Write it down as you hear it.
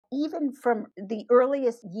even from the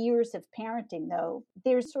earliest years of parenting, though,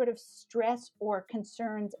 there's sort of stress or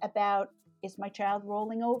concerns about, is my child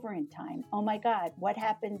rolling over in time? Oh my God, what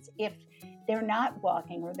happens if they're not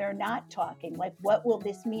walking or they're not talking? Like, what will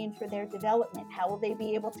this mean for their development? How will they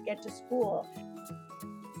be able to get to school?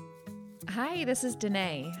 Hi, this is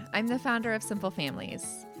Danae. I'm the founder of Simple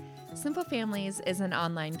Families. Simple Families is an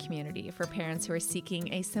online community for parents who are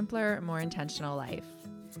seeking a simpler, more intentional life.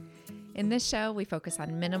 In this show, we focus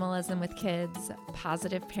on minimalism with kids,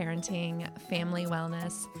 positive parenting, family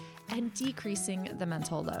wellness, and decreasing the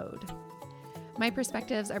mental load. My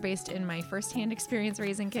perspectives are based in my firsthand experience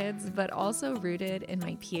raising kids, but also rooted in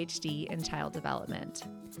my PhD in child development.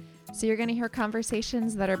 So you're going to hear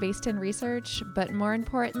conversations that are based in research, but more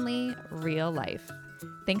importantly, real life.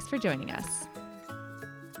 Thanks for joining us.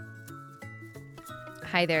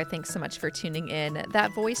 Hi there, thanks so much for tuning in.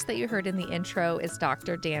 That voice that you heard in the intro is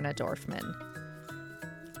Dr. Dana Dorfman.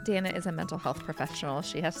 Dana is a mental health professional.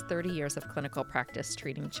 She has 30 years of clinical practice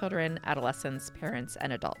treating children, adolescents, parents,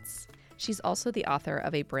 and adults. She's also the author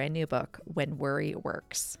of a brand new book, When Worry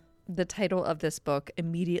Works. The title of this book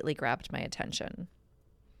immediately grabbed my attention.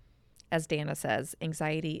 As Dana says,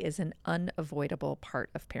 anxiety is an unavoidable part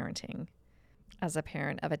of parenting. As a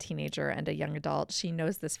parent of a teenager and a young adult, she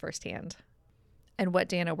knows this firsthand. And what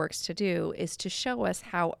Dana works to do is to show us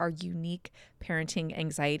how our unique parenting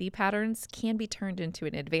anxiety patterns can be turned into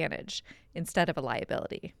an advantage instead of a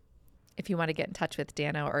liability. If you want to get in touch with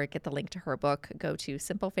Dana or get the link to her book, go to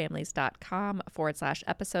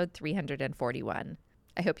simplefamilies.com/episode 341.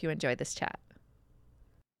 I hope you enjoy this chat.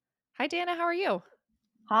 Hi, Dana. How are you?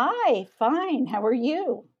 Hi, fine. How are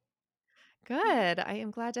you? Good. I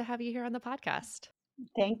am glad to have you here on the podcast.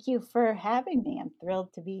 Thank you for having me. I'm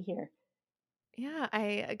thrilled to be here. Yeah,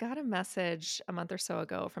 I got a message a month or so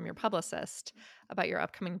ago from your publicist about your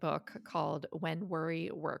upcoming book called When Worry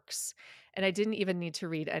Works. And I didn't even need to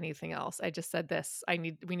read anything else. I just said this.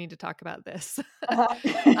 We need to talk about this. Uh,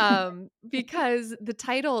 Because the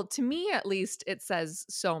title, to me at least, it says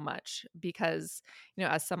so much because,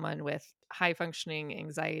 as someone with high functioning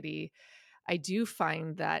anxiety, I do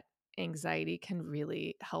find that anxiety can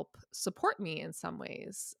really help support me in some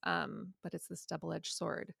ways. But it's this double-edged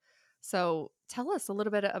sword. So tell us a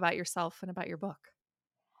little bit about yourself and about your book.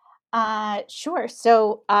 sure.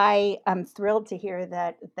 So I am thrilled to hear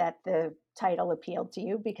that the title appealed to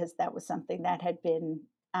you because that was something that had been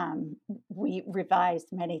um, we revised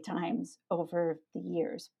many times over the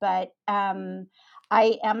years. But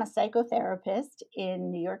I am a psychotherapist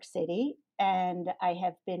in New York City, and I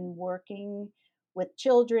have been working with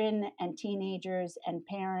children and teenagers and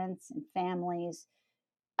parents and families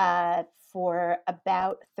for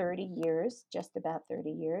about 30 years, just about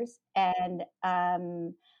 30 years. And I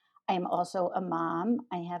am also a mom.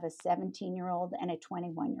 I have a 17-year-old and a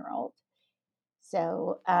 21-year-old.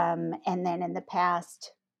 So, and then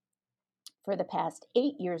for the past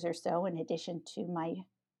 8 years or so, in addition to my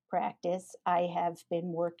practice, I have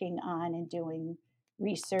been working on and doing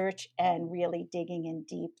research and really digging in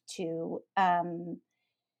deep to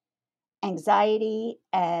anxiety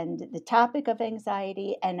and the topic of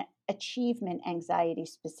anxiety and achievement anxiety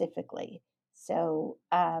specifically. So,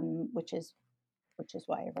 which is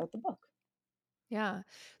why I wrote the book. Yeah.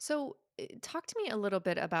 So talk to me a little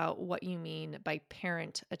bit about what you mean by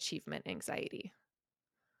parent achievement anxiety.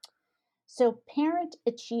 So, parent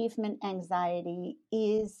achievement anxiety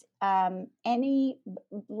is any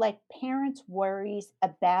like parents' worries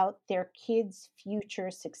about their kids'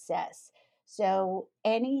 future success. So,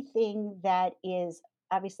 anything that is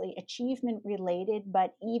obviously achievement related,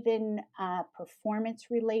 but even performance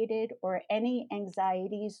related, or any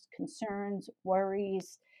anxieties, concerns,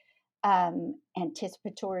 worries,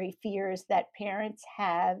 anticipatory fears that parents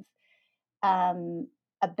have um,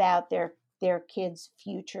 about their kids'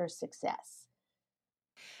 future success.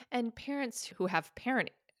 And parents who have parent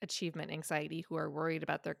achievement anxiety, who are worried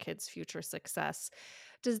about their kids' future success,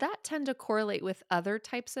 does that tend to correlate with other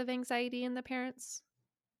types of anxiety in the parents?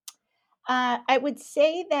 I would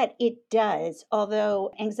say that it does,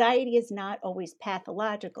 although anxiety is not always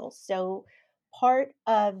pathological. So, part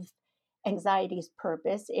of anxiety's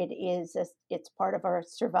purpose, it's part of our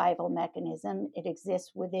survival mechanism. It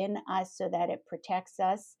exists within us so that it protects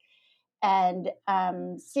us and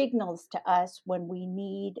signals to us when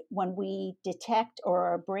we detect, or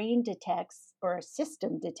our brain detects, or our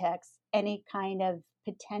system detects any kind of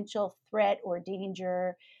potential threat or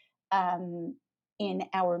danger um, in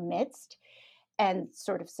our midst. and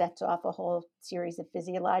sort of sets off a whole series of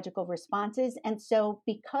physiological responses. And so,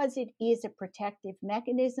 because it is a protective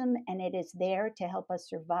mechanism and it is there to help us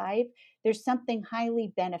survive, there's something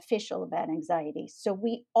highly beneficial about anxiety. So,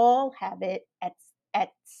 we all have it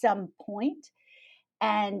at some point,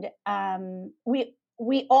 and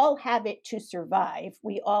we all have it to survive.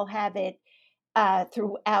 We all have it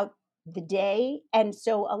throughout the day. And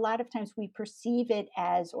so a lot of times we perceive it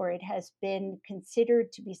as, or it has been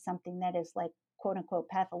considered to be something that is like quote unquote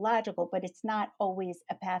pathological, but it's not always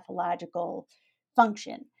a pathological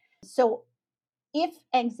function. So if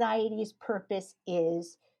anxiety's purpose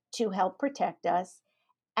is to help protect us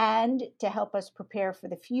and to help us prepare for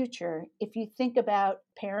the future, if you think about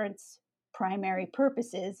parents' primary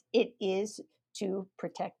purposes, it is to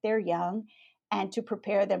protect their young and to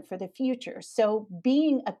prepare them for the future. So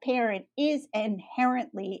being a parent is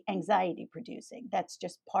inherently anxiety producing. That's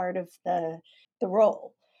just part of the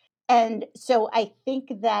role. And so I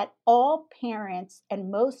think that all parents and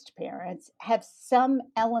most parents have some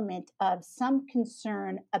element of some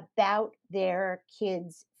concern about their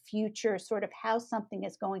kids' future, sort of how something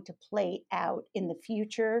is going to play out in the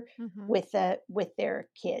future Hmm. with their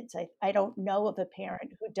kids. I don't know of a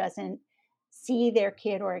parent who doesn't see their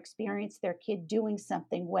kid or experience their kid doing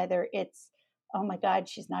something, whether it's, oh my God,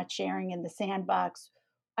 she's not sharing in the sandbox.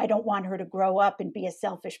 I don't want her to grow up and be a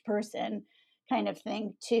selfish person kind of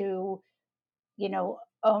thing, to,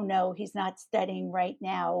 oh no, he's not studying right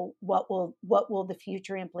now. What will the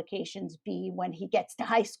future implications be when he gets to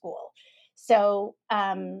high school? So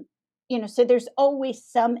so there's always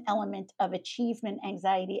some element of achievement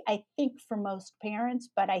anxiety, I think, for most parents,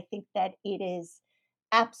 but I think that it is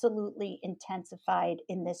absolutely intensified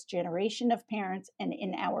in this generation of parents and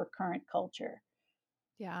in our current culture.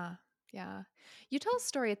 Yeah. Yeah. You tell a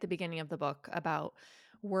story at the beginning of the book about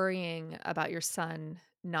worrying about your son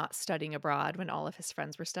not studying abroad when all of his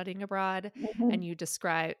friends were studying abroad, and Mhm. you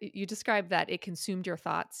describe that it consumed your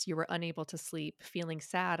thoughts. You were unable to sleep, feeling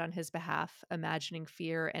sad on his behalf, imagining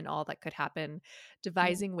fear and all that could happen,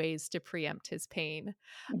 devising ways to preempt his pain.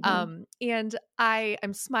 Mhm. And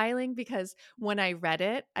I'm smiling because when I read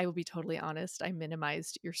it, I will be totally honest, I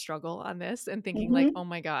minimized your struggle on this and thinking like, Mhm. "Oh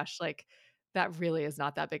my gosh, like that really is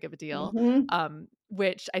not that big of a deal," Mhm.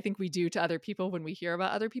 which I think we do to other people when we hear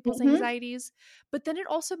about other people's Mhm. anxieties. But then it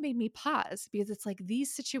also made me pause because it's like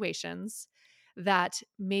these situations that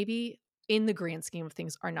maybe in the grand scheme of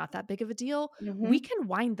things are not that big of a deal, we Mhm. can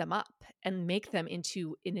wind them up and make them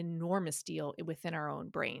into an enormous deal within our own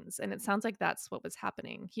brains. And it sounds like that's what was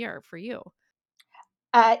happening here for you.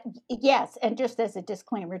 Yes, and just as a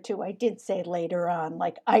disclaimer too, I did say later on,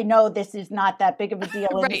 like, I know this is not that big of a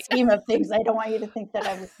deal in the Right. scheme of things. I don't want you to think that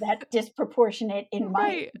I was that disproportionate in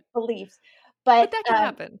my Right. beliefs. But But, that can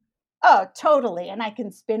happen. oh, totally, and I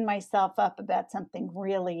can spin myself up about something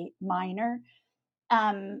really minor.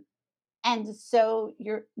 Um, and so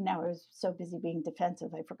you're now I was so busy being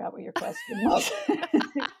defensive, I forgot what your question was.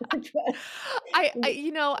 Which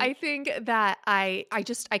I think that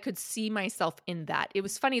I could see myself in that. It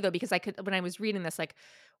was funny though because I could when I was reading this like,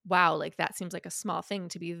 wow, like that seems like a small thing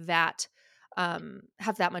to be that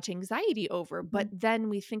have that much anxiety over. But was then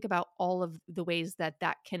we think about all of the ways that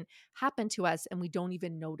that can happen to us and we don't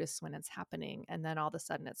even notice when it's happening, and then all of a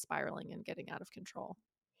sudden it's spiraling and getting out of control.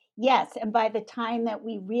 Yes, and by the time that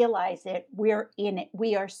we realize it, we're in it.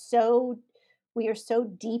 We are so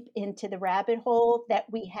deep into the rabbit hole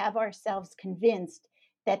that we have ourselves convinced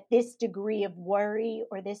that this degree of worry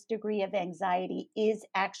or this degree of anxiety is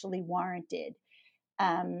actually warranted.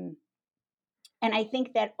 Um, and I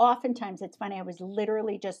think that oftentimes it's funny. I was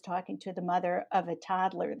literally just talking to the mother of a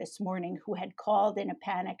toddler this morning who had called in a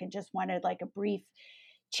panic and just wanted like a brief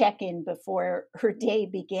check in before her day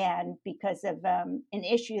began because of an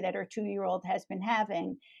issue that her 2-year-old has been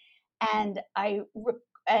having. And I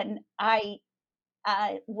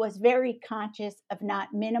was very conscious of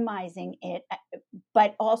not minimizing it,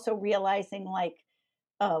 but also realizing, like,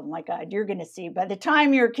 oh my God, you're gonna see by the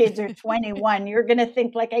time your kids are 21, you're gonna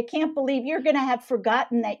think like, I can't believe you're gonna have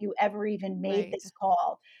forgotten that you ever even made Right. this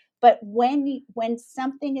call. But when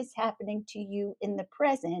something is happening to you in the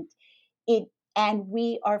present, it and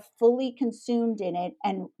we are fully consumed in it,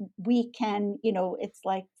 and we can, it's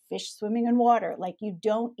like fish swimming in water. Like, you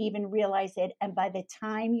don't even realize it, and by the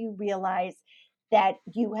time you realize that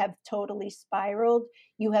you have totally spiraled,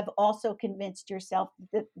 you have also convinced yourself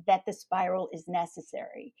that the spiral is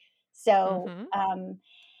necessary. So, Mhm.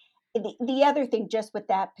 the other thing, just with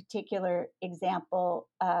that particular example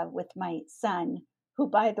with my son, who,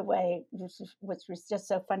 by the way, which was just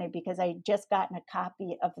so funny because I had just gotten a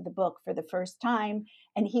copy of the book for the first time,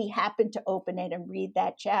 and he happened to open it and read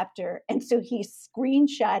that chapter. And so he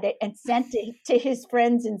screenshot it and sent it to his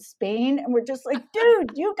friends in Spain. And we're just like,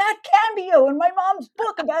 dude, you got Cameo in my mom's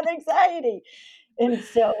book about anxiety. And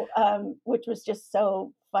so, which was just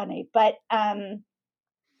so funny. But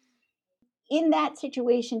in that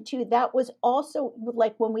situation too, that was also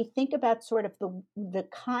like when we think about sort of the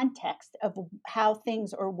context of how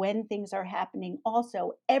things or when things are happening,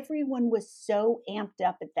 also everyone was so amped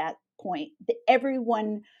up at that point.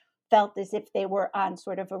 Everyone felt as if they were on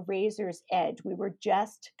sort of a razor's edge. We were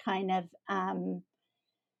just kind of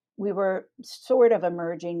we were sort of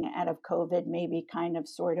emerging out of COVID, maybe kind of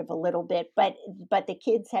sort of a little bit, but the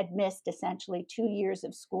kids had missed essentially 2 years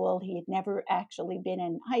of school. He had never actually been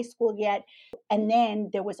in high school yet. And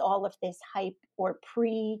then there was all of this hype or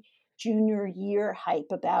pre junior year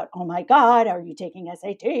hype about, oh my God, are you taking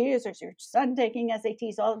SATs? Or is your son taking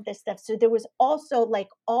SATs? All of this stuff. So there was also like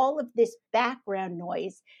all of this background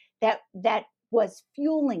noise that was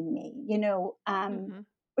fueling me,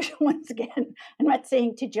 Mm-hmm. once again, I'm not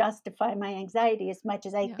saying to justify my anxiety as much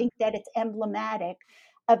as I Yeah. think that it's emblematic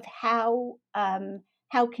of how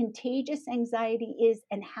contagious anxiety is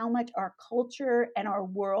and how much our culture and our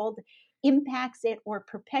world impacts it or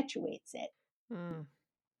perpetuates it. Mm.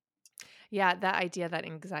 Yeah, that idea that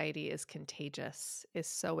anxiety is contagious is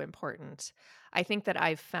so important. I think that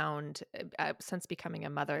I've found since becoming a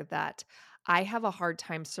mother that I have a hard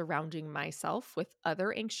time surrounding myself with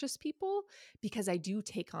other anxious people because I do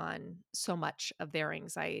take on so much of their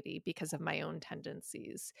anxiety because of my own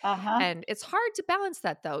tendencies. Uh huh. And it's hard to balance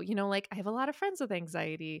that though. Like I have a lot of friends with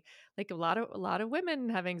anxiety, like a lot of women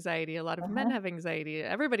have anxiety, a lot of Uh men huh. have anxiety,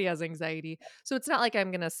 everybody has anxiety. So it's not like I'm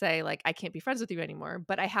going to say like I can't be friends with you anymore,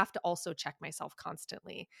 but I have to also check myself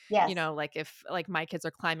constantly. Yes. Like if like my kids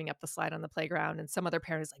are climbing up the slide on the playground and some other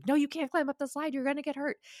parent is like, "No, you can't climb up the slide. You're going to get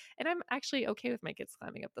hurt." And I'm actually okay with my kids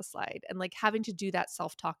climbing up the slide and like having to do that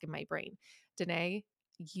self-talk in my brain. Danae,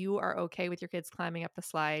 you are okay with your kids climbing up the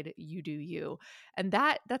slide. You do you. And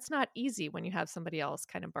that's not easy when you have somebody else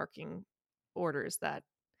kind of barking orders that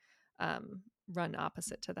run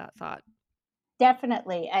opposite to that thought.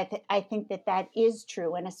 Definitely. I think that that is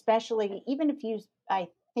true. And especially, even if I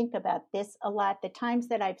think about this a lot, the times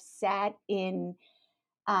that I've sat in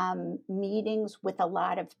meetings with a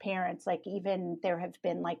lot of parents, like even there have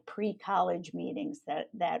been like pre-college meetings that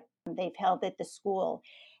they've held at the school,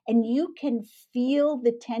 and you can feel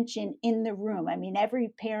the tension in the room. I mean,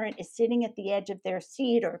 every parent is sitting at the edge of their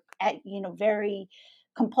seat or at, very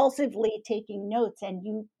compulsively taking notes, and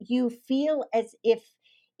you feel as if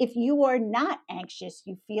you are not anxious,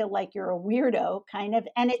 you feel like you're a weirdo kind of,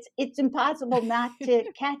 and it's impossible not to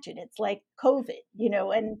catch it. It's like COVID,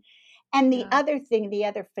 and the Yeah. other thing, the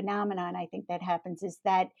other phenomenon I think that happens is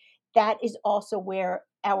that is also where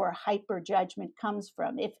our hyper judgment comes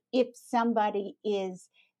from. If somebody is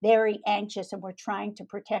very anxious and we're trying to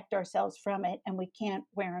protect ourselves from it and we can't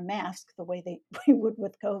wear a mask the way we would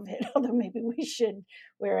with COVID, although maybe we should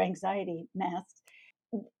wear anxiety masks,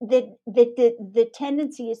 the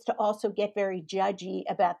tendency is to also get very judgy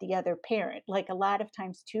about the other parent. Like a lot of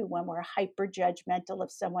times too, when we're hyper judgmental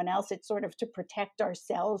of someone else, it's sort of to protect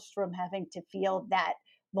ourselves from having to feel that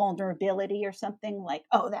vulnerability or something like,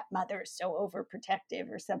 oh, that mother is so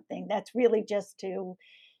overprotective or something. That's really just to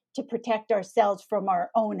protect ourselves from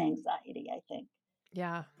our own anxiety, I think.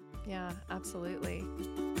 Yeah. Yeah, absolutely.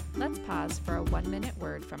 Let's pause for a 1-minute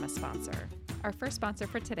word from a sponsor. Our first sponsor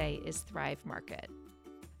for today is Thrive Market.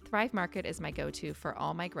 Thrive Market is my go-to for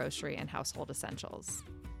all my grocery and household essentials.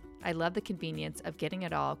 I love the convenience of getting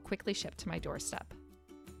it all quickly shipped to my doorstep.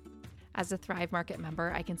 As a Thrive Market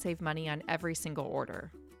member, I can save money on every single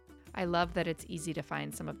order. I love that it's easy to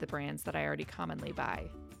find some of the brands that I already commonly buy,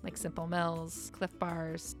 like Simple Mills, Cliff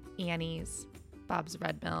Bars, Annie's, Bob's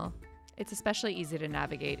Red Mill. It's especially easy to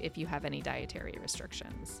navigate if you have any dietary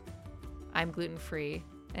restrictions. I'm gluten-free,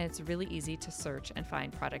 and it's really easy to search and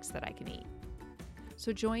find products that I can eat.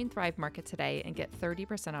 So join Thrive Market today and get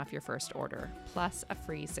 30% off your first order, plus a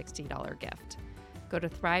free $60 gift. Go to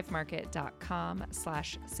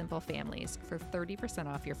thrivemarket.com/simplefamilies for 30%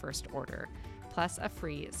 off your first order, plus a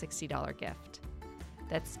free $60 gift.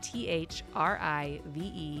 That's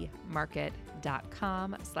THRIVE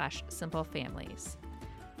market.com/simplefamilies.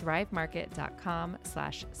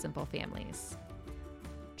 Thrivemarket.com/simplefamilies.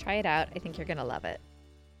 Try it out. I think you're going to love it.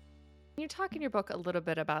 You talk in your book a little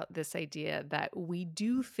bit about this idea that we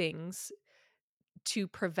do things to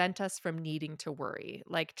prevent us from needing to worry,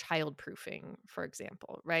 like childproofing, for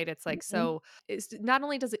example, right? It's like, Mhm. so it's not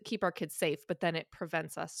only does it keep our kids safe, but then it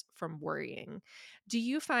prevents us from worrying. Do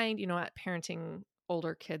you find, at parenting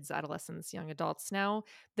older kids, adolescents, young adults now,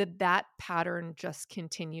 that pattern just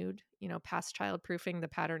continued, past childproofing, the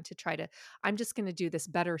pattern to try to, I'm just going to do this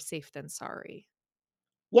better safe than sorry?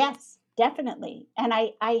 Yes, definitely. And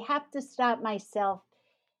I have to stop myself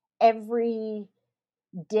every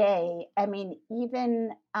day. I mean,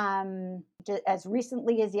 even as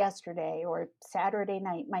recently as yesterday or Saturday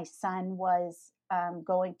night, my son was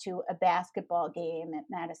going to a basketball game at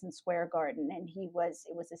Madison Square Garden, and it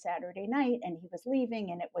was a Saturday night, and he was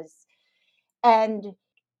leaving, and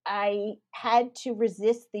I had to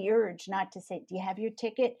resist the urge not to say, "Do you have your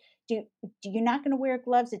ticket? Do you not going to wear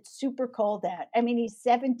gloves? It's super cold out." I mean, he's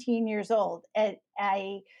 17 years old, and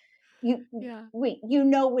you Yeah. wait, you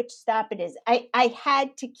know which stop it is. I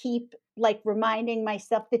had to keep, like, reminding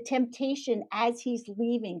myself the temptation as he's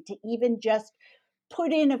leaving to even just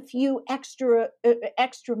put in a few extra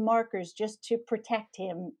markers just to protect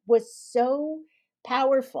him was so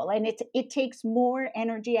powerful, and it takes more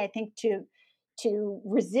energy, I think, to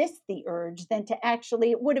resist the urge than to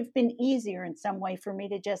actually it would have been easier in some way for me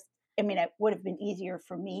to just I mean, it would have been easier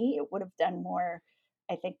for me. It would have done more,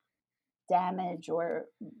 I think, damage or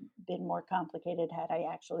been more complicated had I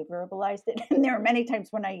actually verbalized it. And there are many times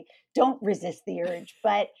when I don't resist the urge,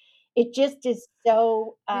 but it just is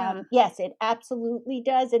so, Yeah. yes, it absolutely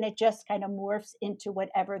does. And it just kind of morphs into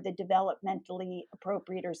whatever the developmentally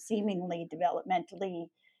appropriate or seemingly developmentally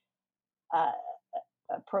uh,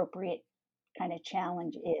 appropriate kind of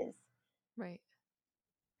challenge is. Right.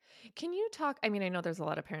 Can you talk? I mean, I know there's a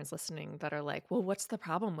lot of parents listening that are like, well, what's the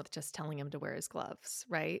problem with just telling him to wear his gloves?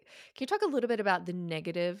 Right. Can you talk a little bit about the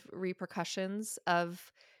negative repercussions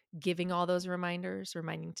of giving all those reminders,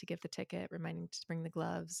 reminding to give the ticket, reminding to bring the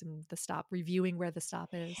gloves and the stop, reviewing where the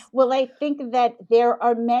stop is? Well, I think that there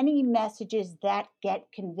are many messages that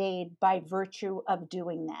get conveyed by virtue of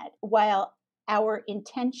doing that. While our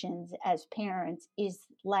intentions as parents is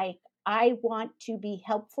like, I want to be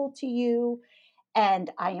helpful to you,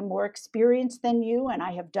 and I am more experienced than you, and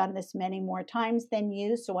I have done this many more times than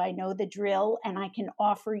you, so I know the drill, and I can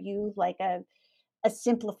offer you like a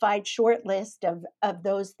simplified short list of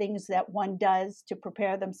those things that one does to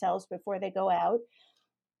prepare themselves before they go out.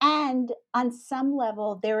 And on some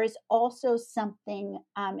level, there is also something,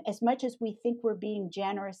 as much as we think we're being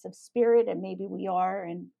generous of spirit, and maybe we are,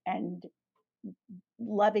 and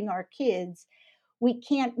loving our kids, we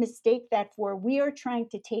can't mistake that for we are trying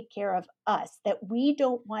to take care of us, that we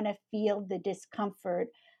don't want to feel the discomfort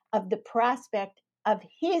of the prospect of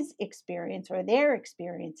his experience or their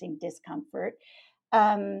experiencing discomfort.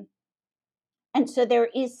 Um, and so there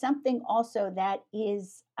is something also that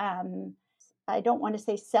is I don't want to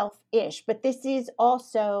say selfish, but this is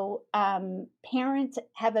also parents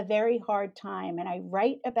have a very hard time, and I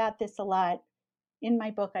write about this a lot in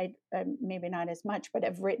my book. I maybe not as much, but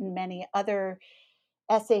I've written many other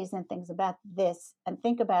essays and things about this and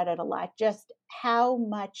think about it a lot. Just how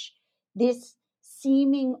much this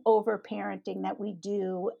seeming over parenting that we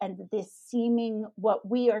do, and this seeming what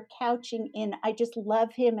we are couching in, I just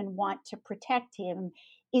love him and want to protect him,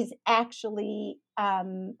 is actually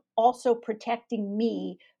also protecting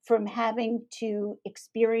me from having to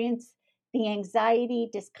experience the anxiety,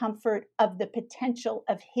 discomfort of the potential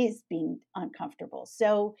of his being uncomfortable.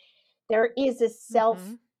 So there is a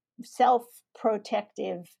Mm-hmm. self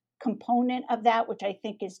protective component of that, which I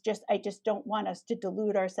think is just I just don't want us to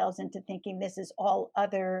delude ourselves into thinking this is all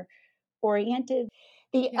other oriented.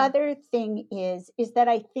 The Yeah. other thing is that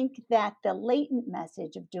I think that the latent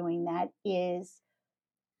message of doing that is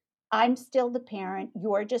I'm still the parent.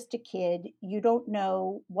 You're just a kid. You don't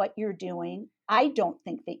know what you're doing. I don't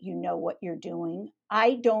think that you know what you're doing.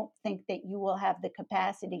 I don't think that you will have the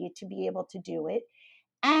capacity to be able to do it.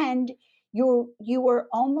 And you are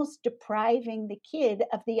almost depriving the kid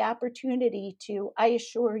of the opportunity to, I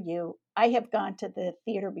assure you, I have gone to the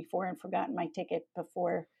theater before and forgotten my ticket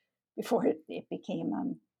before it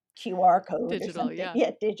became QR code or Digital. something. Yeah.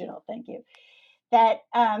 Yeah, digital. Thank you. That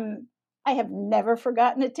I have never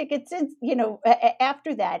forgotten a ticket since,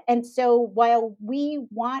 after that. And so while we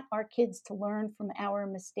want our kids to learn from our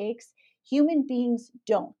mistakes, human beings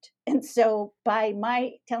don't. And so by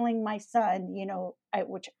my telling my son,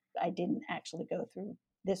 which I didn't actually go through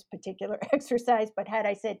this particular exercise, but had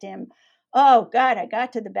I said to him, "Oh God, I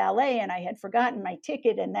got to the ballet and I had forgotten my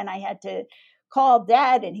ticket, and then I had to call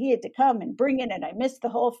dad and he had to come and bring it, and I missed the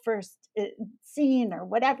whole first scene or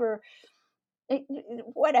whatever,"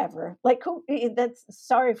 whatever, like who, that's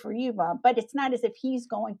sorry for you, mom, but it's not as if he's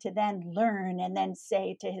going to then learn and then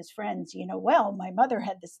say to his friends, well, my mother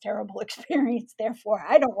had this terrible experience, therefore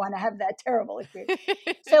I don't want to have that terrible experience.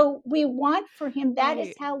 So we want for him, that is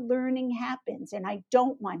Right. how learning happens. And I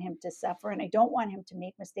don't want him to suffer and I don't want him to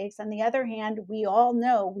make mistakes. On the other hand, we all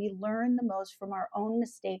know we learn the most from our own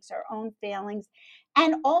mistakes, our own failings.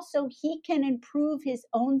 And also, he can improve his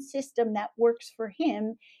own system that works for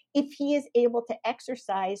him if he is able to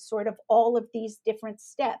exercise sort of all of these different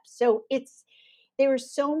steps. So there are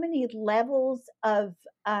so many levels of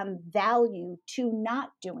value to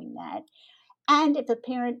not doing that. And if a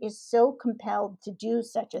parent is so compelled to do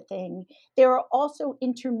such a thing, there are also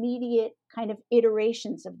intermediate kind of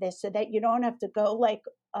iterations of this so that you don't have to go like,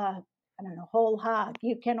 I don't know, whole hog.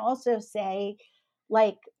 You can also say,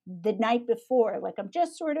 like the night before, like, I'm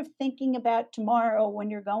just sort of thinking about tomorrow when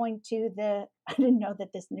you're going to I didn't know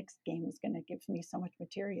that this Knicks game was going to give me so much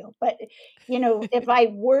material. But, if I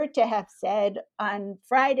were to have said on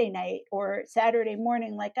Friday night or Saturday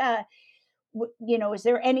morning, like, is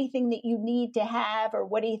there anything that you need to have, or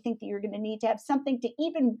what do you think that you're going to need to have, something to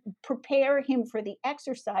even prepare him for the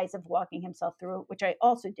exercise of walking himself through it, which I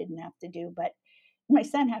also didn't have to do. But my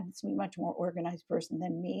son happens to be a much more organized person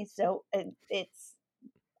than me, so it's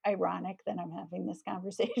ironic that I'm having this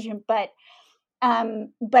conversation. But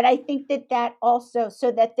I think that also,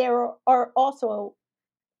 so that there are also,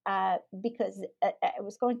 because I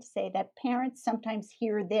was going to say that parents sometimes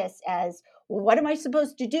hear this as, well, what am I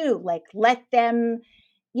supposed to do? Like, let them,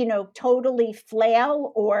 totally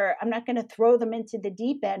flail, or I'm not going to throw them into the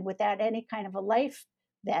deep end without any kind of a life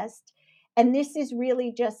vest. And this is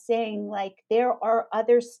really just saying, like, there are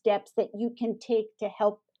other steps that you can take to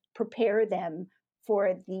help prepare them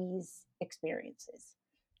for these experiences.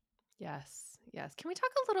 Yes, yes. Can we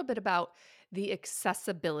talk a little bit about the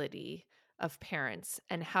accessibility of parents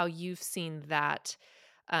and how you've seen that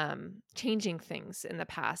changing things in the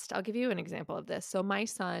past? I'll give you an example of this. So, my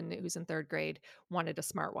son, who's in third grade, wanted a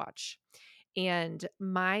smartwatch. And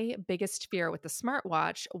my biggest fear with the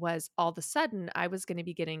smartwatch was all of a sudden I was going to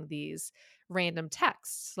be getting these random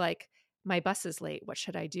texts like, my bus is late. What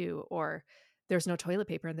should I do? Or, there's no toilet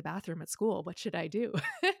paper in the bathroom at school. What should I do?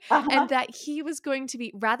 And Uh-huh. that he was going to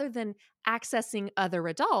be, rather than accessing other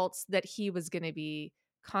adults, that he was going to be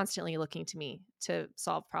constantly looking to me to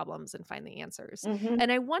solve problems and find the answers. Hmm.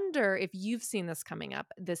 And I wonder if you've seen this coming up,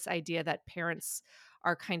 this idea that parents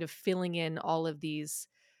are kind of filling in all of these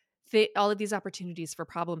opportunities for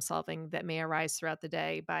problem solving that may arise throughout the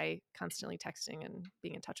day by constantly texting and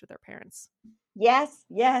being in touch with their parents. Yes,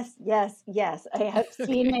 yes, yes, yes. I have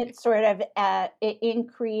seen Okay. it sort of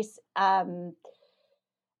increase,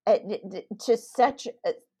 to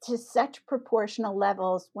such proportional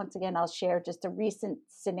levels. Once again, I'll share just a recent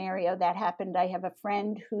scenario that happened. I have a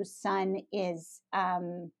friend whose son is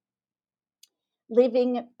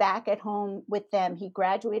living back at home with them. He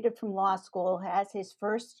graduated from law school, has his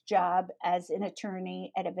first job as an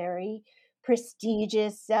attorney at a very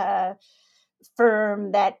prestigious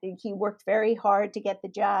firm that he worked very hard to get the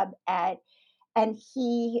job at. And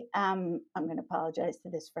I'm going to apologize to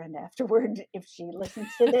this friend afterward if she listens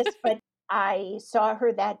to this, but I saw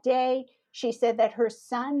her that day. She said that her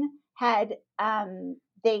son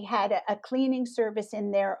they had a cleaning service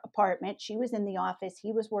in their apartment. She was in the office,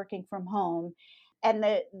 he was working from home. And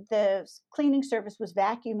the cleaning service was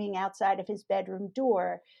vacuuming outside of his bedroom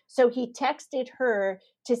door. So he texted her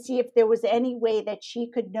to see if there was any way that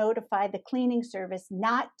she could notify the cleaning service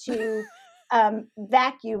not to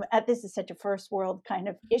vacuum. This is such a first world kind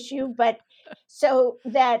of issue, but so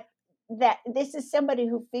that this is somebody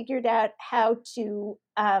who figured out how to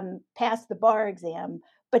pass the bar exam,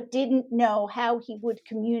 but didn't know how he would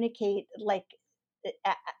communicate, like,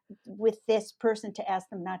 uh, with this person to ask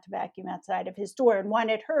them not to vacuum outside of his door, and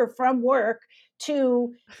wanted her from work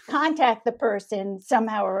to contact the person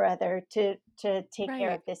somehow or other to take care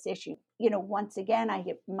Right. of this issue. Once again,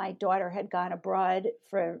 my daughter had gone abroad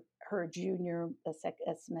for her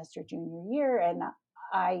a semester junior year, and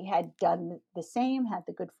I had done the same, had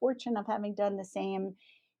the good fortune of having done the same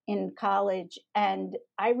in college. And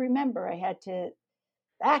I remember I had to,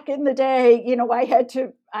 back in the day,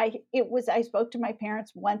 I spoke to my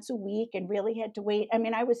parents once a week and really had to wait. I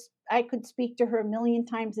mean, I could speak to her a million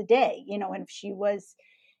times a day, and if she was,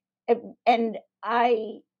 and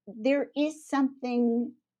I there is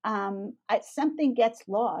something, something gets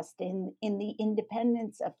lost in the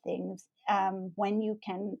independence of things, when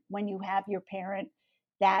you have your parent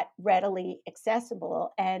that readily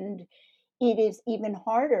accessible. And it is even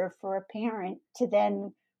harder for a parent to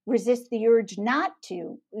then resist the urge not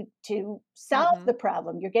to solve Mm-hmm. the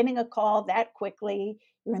problem. You're getting a call that quickly.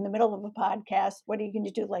 You're in the middle of a podcast. What are you going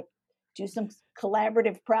to do? Like do some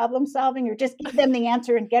collaborative problem solving, or just give them the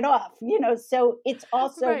answer and get off? So it's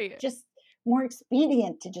also Right. just more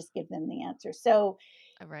expedient to just give them the answer. So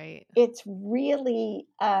Right. it's really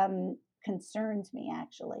concerns me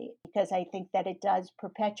actually, because I think that it does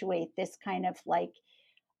perpetuate this kind of like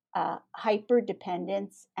hyper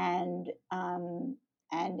dependence and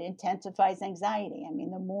intensifies anxiety. I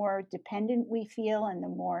mean, the more dependent we feel and the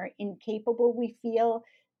more incapable we feel,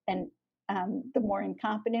 and the more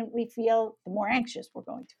incompetent we feel, the more anxious we're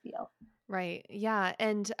going to feel. Right. Yeah.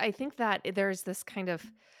 And I think that there's this kind of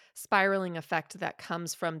spiraling effect that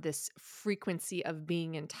comes from this frequency of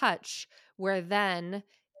being in touch, where then,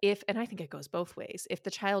 if, and I think it goes both ways, if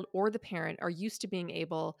the child or the parent are used to being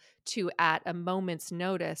able to, at a moment's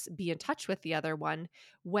notice, be in touch with the other one,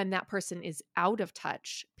 when that person is out of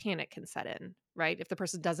touch, panic can set in, right? If the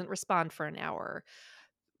person doesn't respond for an hour,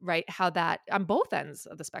 right? How that on both ends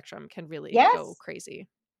of the spectrum can really go Yes, crazy.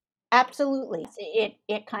 absolutely.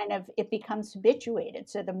 It kind of it becomes habituated.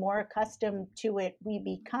 So the more accustomed to it we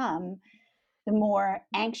become, the more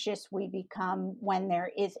anxious we become when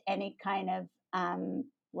there is any kind of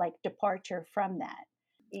like departure from that.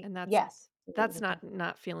 And Yes, that's absolutely.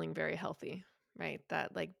 not feeling very healthy, right?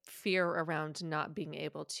 That like fear around not being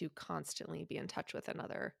able to constantly be in touch with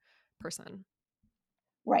another person.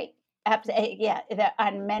 Right. Yeah, that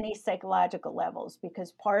on many psychological levels,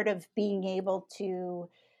 because part of being able to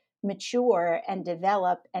mature and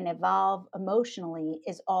develop and evolve emotionally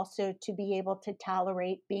is also to be able to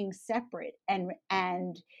tolerate being separate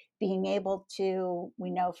and being able to,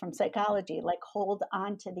 we know from psychology, like hold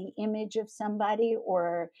on to the image of somebody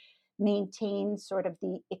or maintain sort of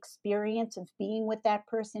the experience of being with that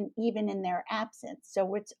person even in their absence.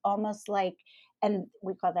 So it's almost like, and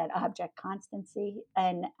we call that object constancy,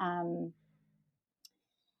 and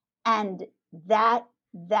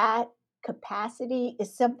that capacity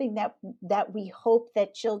is something that we hope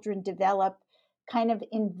that children develop kind of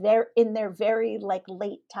in their very like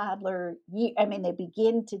late toddler year. I mean, they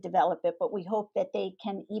begin to develop it, but we hope that they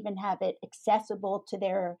can even have it accessible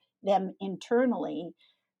to them internally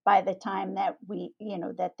by the time that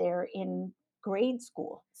that they're in grade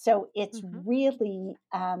school. So it's Hmm. really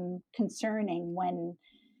concerning when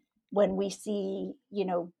we see,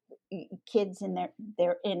 kids in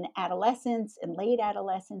they're in adolescence and late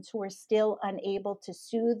adolescence who are still unable to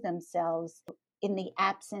soothe themselves in the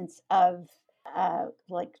absence of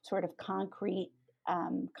like sort of concrete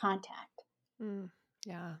contact. Mm,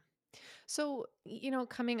 yeah. So,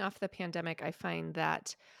 coming off the pandemic, I find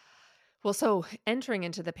that, well, so entering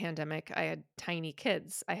into the pandemic, I had tiny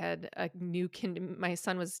kids. I had a new my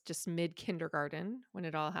son was just mid kindergarten when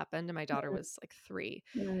it all happened, and my daughter was like 3.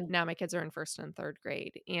 Mm. Now my kids are in first and third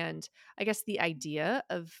grade. And I guess the idea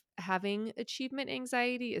of having achievement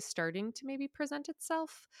anxiety is starting to maybe present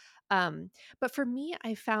itself. Um, but for me,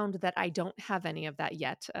 I found that I don't have any of that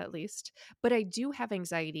yet, at least, but I do have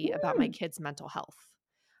anxiety about my Mm. kids' mental health.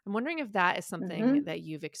 I'm wondering if that is something Hmm. that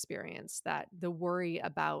you've experienced, that the worry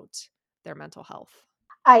about their mental health.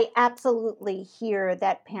 I absolutely hear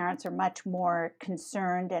that parents are much more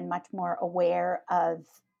concerned and much more aware of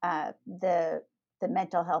the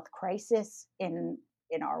mental health crisis in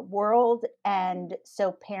our world, and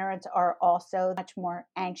so parents are also much more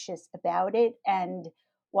anxious about it. And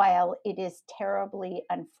while it is terribly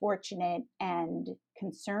unfortunate and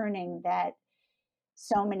concerning that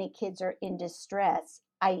so many kids are in distress,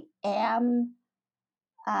 I am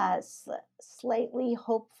slightly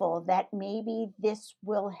hopeful that maybe this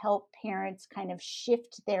will help parents kind of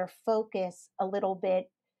shift their focus a little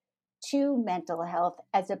bit to mental health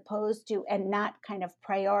as opposed to, and not kind of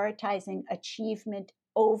prioritizing achievement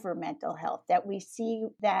over mental health. That we see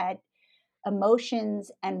that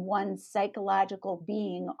emotions and one's psychological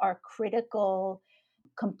being are critical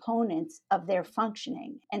components of their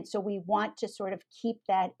functioning. And so we want to sort of keep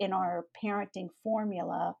that in our parenting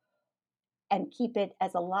formula and keep it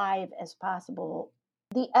as alive as possible.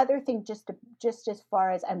 The other thing, just as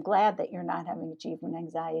far as, I'm glad that you're not having achievement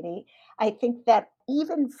anxiety. I think that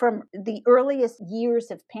even from the earliest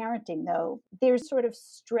years of parenting, though, there's sort of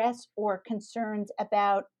stress or concerns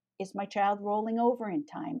about, is my child rolling over in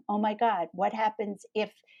time? Oh my God, what happens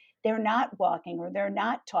if they're not walking or they're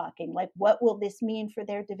not talking? Like, what will this mean for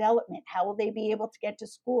their development? How will they be able to get to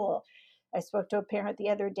school? I spoke to a parent the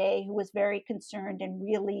other day who was very concerned and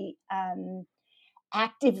really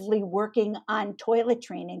actively working on toilet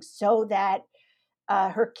training so that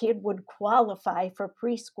her kid would qualify for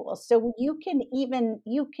preschool. So you can,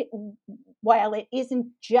 while it isn't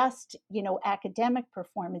just, academic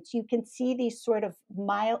performance, you can see these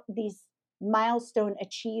milestone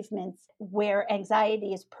achievements where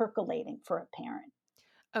anxiety is percolating for a parent.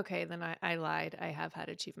 Okay, then I lied. I have had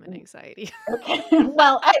achievement anxiety. Okay.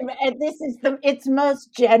 Well, this is its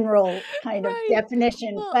most general kind of Right.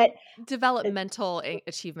 definition, Well, but developmental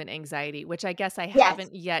achievement anxiety, which I guess I yes,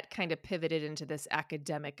 haven't yet kind of pivoted into this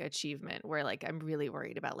academic achievement where like I'm really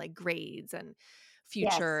worried about like grades and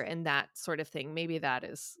future yes. and that sort of thing. Maybe that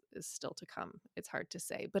is still to come. It's hard to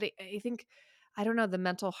say. But I think I don't know, the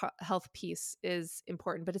mental health piece is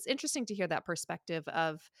important, but it's interesting to hear that perspective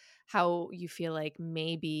of how you feel like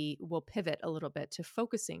maybe we'll pivot a little bit to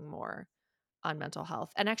focusing more on mental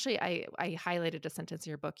health. And actually, I highlighted a sentence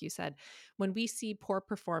in your book. You said, when we see poor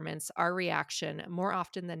performance, our reaction more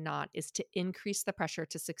often than not is to increase the pressure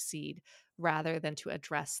to succeed rather than to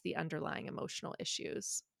address the underlying emotional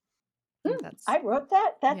issues. I think that's, I wrote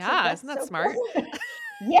that. yeah, isn't That's that so smart? cool.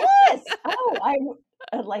 Yes. Oh,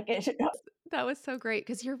 I like it. That was so great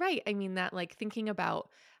because you're right. I mean, that like thinking about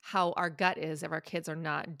how our gut is if our kids are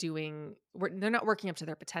not they're not working up to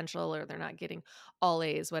their potential or they're not getting all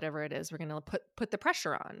A's, whatever it is, we're going to put the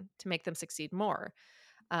pressure on to make them succeed more.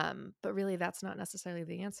 But really, that's not necessarily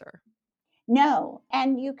the answer. No,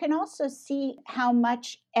 and you can also see how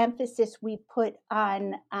much emphasis we put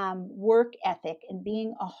on work ethic and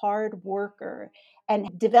being a hard worker and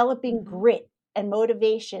developing Hmm. grit and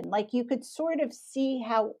motivation. Like you could sort of see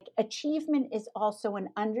how achievement is also an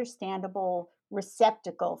understandable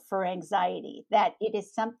receptacle for anxiety, that it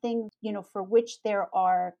is something, for which there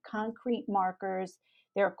are concrete markers,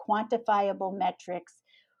 there are quantifiable metrics.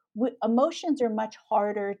 Emotions are much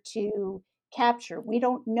harder to capture. We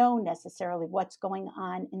don't know necessarily what's going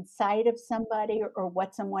on inside of somebody or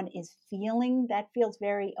what someone is feeling. That feels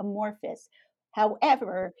very amorphous.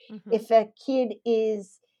 However, Hmm. if a kid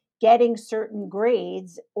is getting certain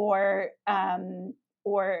grades or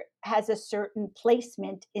has a certain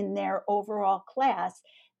placement in their overall class,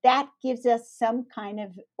 that gives us some kind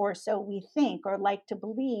of, or so we think or like to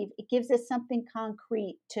believe, it gives us something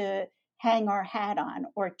concrete to hang our hat on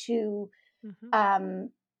or to Hmm. um,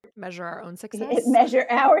 Measure our own success. measure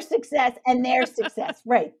our success and their success.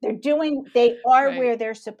 Right. They are Right. where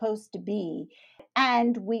they're supposed to be.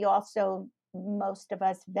 And we also, most of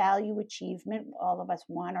us value achievement. All of us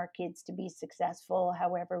want our kids to be successful,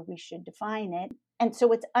 however we should define it. And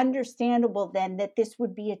so it's understandable then that this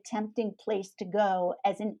would be a tempting place to go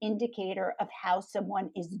as an indicator of how someone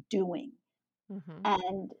is doing. Hmm.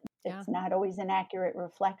 And Yeah. it's not always an accurate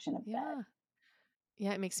reflection of that. Yeah.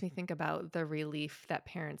 Yeah. It makes me think about the relief that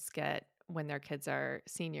parents get when their kids are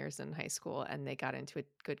seniors in high school and they got into a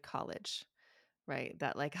good college, right?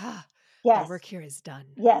 That, like, my Yes. work here is done.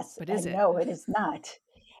 Yes, But is and it? no, it is not.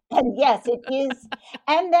 And yes, it is,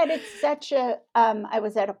 and that it's such a I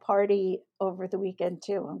was at a party over the weekend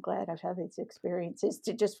too. I'm glad I've had these experiences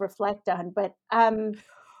to just reflect on, but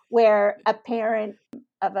where a parent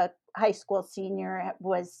of a high school senior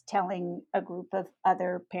was telling a group of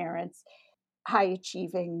other parents, high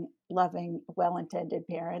achieving, loving, well intended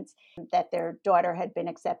parents, that their daughter had been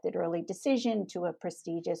accepted early decision to a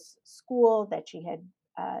prestigious school that she had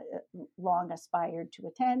uh, long aspired to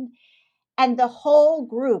attend. And the whole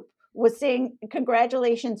group was saying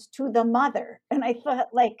congratulations to the mother. And I thought,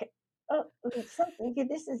 like, oh, something,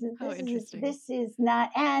 How interesting. this is not.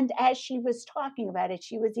 And as she was talking about it,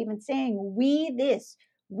 she was even saying, we this,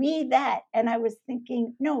 we that. And I was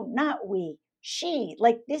thinking, no, not we, she.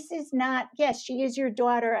 Like, this is not, yes, she is your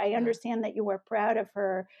daughter. I Yeah. understand that you are proud of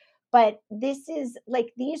her, but this is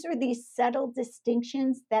like, these are these subtle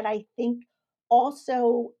distinctions that I think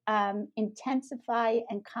also intensify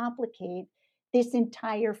and complicate this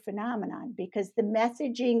entire phenomenon, because the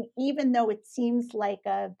messaging, even though it seems like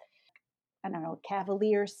a, I don't know,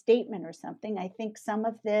 cavalier statement or something, I think some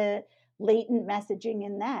of the latent messaging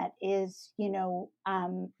in that is,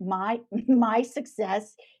 my my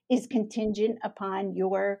success is contingent upon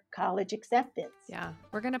your college acceptance. Yeah.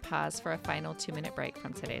 We're going to pause for a final 2-minute break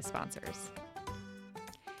from today's sponsors.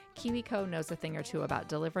 KiwiCo knows a thing or two about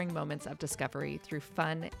delivering moments of discovery through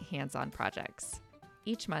fun, hands on projects.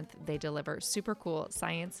 Each month, they deliver super cool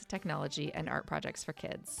science, technology, and art projects for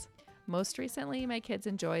kids. Most recently, my kids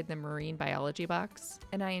enjoyed the marine biology box,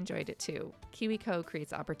 and I enjoyed it too. KiwiCo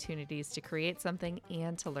creates opportunities to create something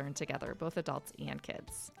and to learn together, both adults and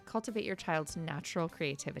kids. Cultivate your child's natural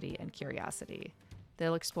creativity and curiosity.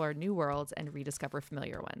 They'll explore new worlds and rediscover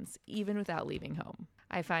familiar ones, even without leaving home.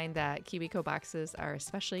 I find that KiwiCo boxes are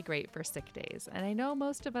especially great for sick days, and I know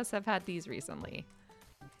most of us have had these recently.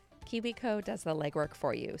 KiwiCo does the legwork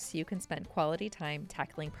for you so you can spend quality time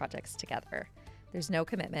tackling projects together. There's no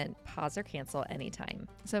commitment, pause or cancel anytime.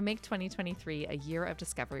 So make 2023 a year of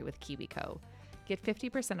discovery with KiwiCo. Get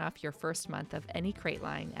 50% off your first month of any crate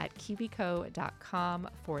line at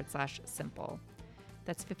kiwico.com/simple.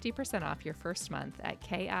 That's 50% off your first month at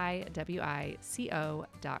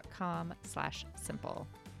kiwico.com/simple.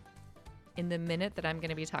 In the minute that I'm going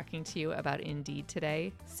to be talking to you about Indeed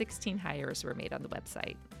today, 16 hires were made on the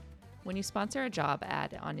website. When you sponsor a job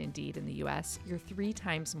ad on Indeed in the US, you're 3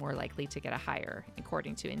 times more likely to get a hire,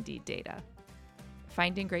 according to Indeed data.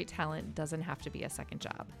 Finding great talent doesn't have to be a second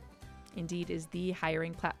job. Indeed is the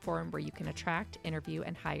hiring platform where you can attract, interview,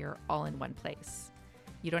 and hire all in one place.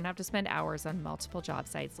 You don't have to spend hours on multiple job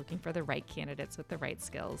sites looking for the right candidates with the right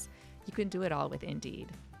skills. You can do it all with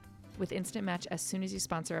Indeed. With Instant Match, as soon as you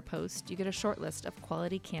sponsor a post, you get a short list of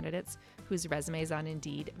quality candidates whose resumes on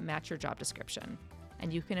Indeed match your job description,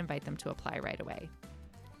 and you can invite them to apply right away.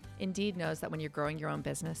 Indeed knows that when you're growing your own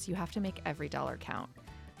business, you have to make every dollar count.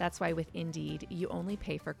 That's why with Indeed, you only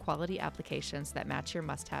pay for quality applications that match your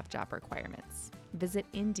must-have job requirements. Visit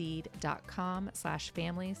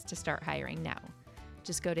Indeed.com/families to start hiring now.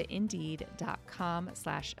 Just go to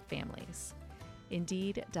Indeed.com/families.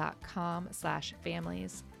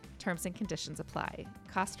 Indeed.com/families. Terms and conditions apply.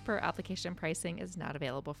 Cost per application pricing is not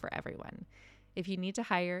available for everyone. If you need to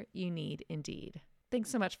hire, you need Indeed. Thanks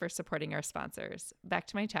so much for supporting our sponsors. Back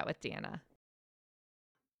to my chat with Deanna.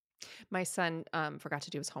 My son forgot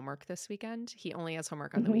to do his homework this weekend. He only has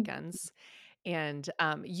homework on the weekends. And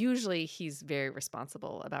usually he's very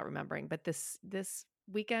responsible about remembering. But this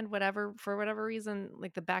weekend, for whatever reason,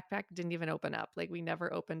 like the backpack didn't even open up. Like we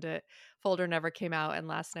never opened it. Folder never came out. And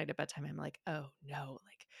last night at bedtime, I'm like, oh no,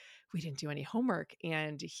 like we didn't do any homework.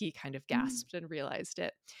 And he kind of gasped and realized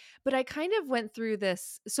it. But I kind of went through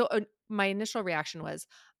this. So my initial reaction was,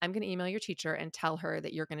 I'm going to email your teacher and tell her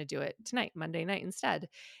that you're going to do it tonight, Monday night instead.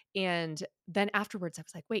 And then afterwards, I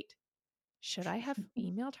was like, wait, should I have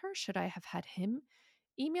emailed her? Should I have had him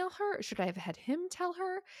email her? Or should I have had him tell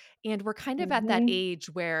her? And we're kind of at that age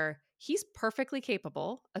where he's perfectly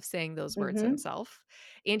capable of saying those words himself.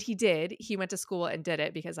 And he did. He went to school and did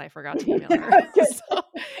it because I forgot to email her. So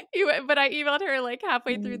but I emailed her like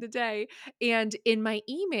halfway through the day. And in my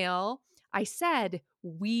email, I said,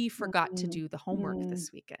 we forgot to do the homework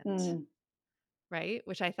this weekend. Right.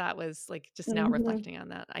 Which I thought was like just now reflecting on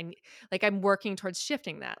that. I'm working towards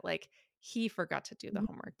shifting that. Like he forgot to do the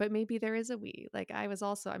homework, but maybe there is a we. Like I'm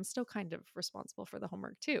still kind of responsible for the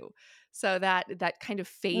homework too. So that kind of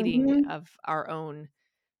fading of our own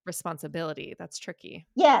responsibility, that's tricky.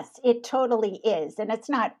 Yes, it totally is. And it's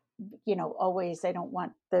not, always, I don't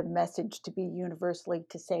want the message to be universally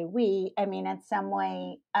to say we. I mean, in some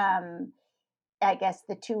way, I guess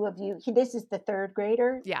the two of you, this is the third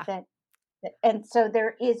grader Yeah. and so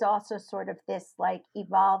there is also sort of this like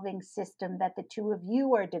evolving system that the two of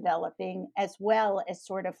you are developing, as well as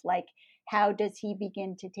sort of like how does he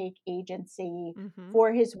begin to take agency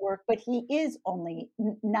for his work. But he is only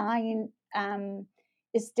 9,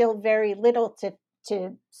 is still very little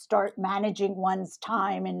to start managing one's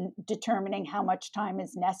time and determining how much time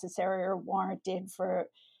is necessary or warranted for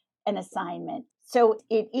an assignment. So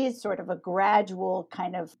it is sort of a gradual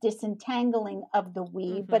kind of disentangling of the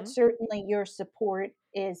we, but certainly your support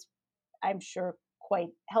is, I'm sure,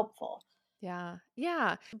 quite helpful. Yeah.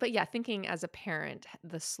 Yeah. But yeah, thinking as a parent,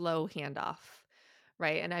 the slow handoff,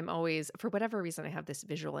 right? And I'm always, for whatever reason, I have this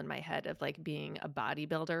visual in my head of like being a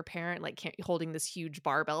bodybuilder parent, like holding this huge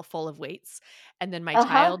barbell full of weights. And then my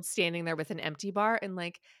child standing there with an empty bar. And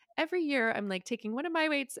like every year I'm like taking one of my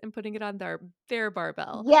weights and putting it on their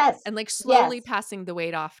barbell. Yes. And like slowly Yes. passing the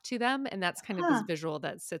weight off to them. And that's kind of this visual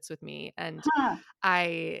that sits with me. And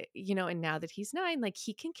and now that he's 9, like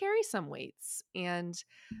he can carry some weights. And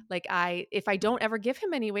like if I don't ever give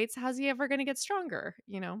him any weights, how's he ever going to get stronger?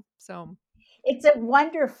 So it's a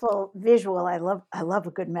wonderful visual. I love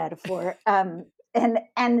a good metaphor. And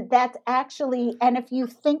that's actually, and if you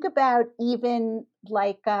think about even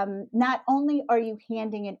like, not only are you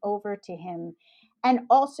handing it over to him, and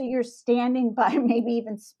also you're standing by, maybe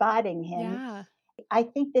even spotting him. Yeah. I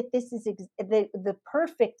think that this is the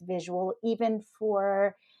perfect visual, even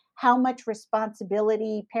for how much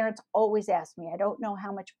responsibility parents always ask me. I don't know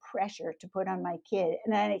how much pressure to put on my kid.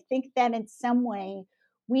 And I think that in some way,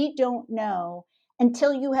 we don't know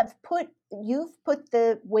until you've put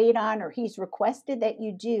the weight on, or he's requested that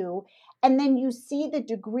you do, and then you see the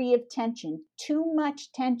degree of tension. Too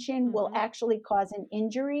much tension will actually cause an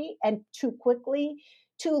injury, and too quickly.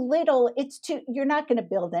 Too little, you're not going to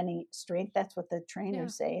build any strength. That's what the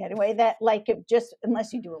trainers say anyway, that like, just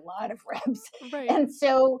unless you do a lot of reps. Right. And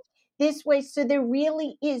so this way. So there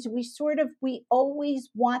really is, we always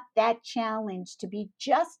want that challenge to be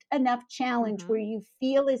just enough challenge Hmm. where you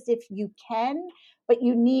feel as if you can, but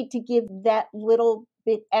you need to give that little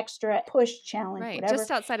bit extra push, challenge, Right. whatever.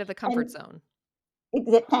 Just outside of the comfort And zone.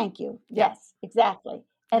 thank you. Yeah. Yes, exactly.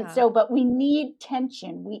 And Yeah. so, but we need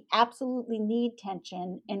tension. We absolutely need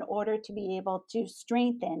tension in order to be able to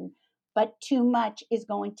strengthen. But too much is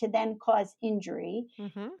going to then cause injury.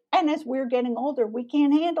 Hmm. And as we're getting older, we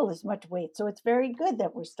can't handle as much weight. So it's very good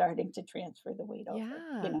that we're starting to transfer the weight over,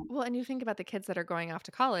 you Yeah. know. Well, and you think about the kids that are going off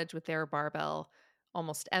to college with their barbell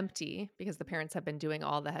almost empty because the parents have been doing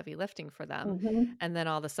all the heavy lifting for them. Mhm. And then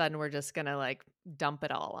all of a sudden we're just going to like dump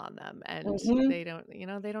it all on them and Mhm. they don't,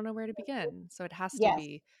 they don't know where to begin. So it has to Yes.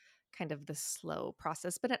 be kind of the slow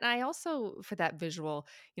process. But I also, for that visual,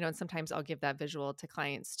 and sometimes I'll give that visual to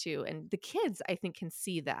clients too. And the kids, I think, can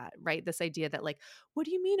see that, right? This idea that, like, what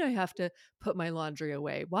do you mean I have to put my laundry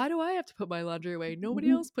away? Why do I have to put my laundry away? Nobody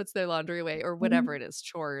Mhm. else puts their laundry away, or whatever Mhm. it is,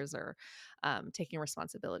 chores or taking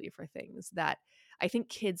responsibility for things that I think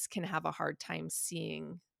kids can have a hard time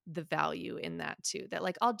seeing the value in that too. That,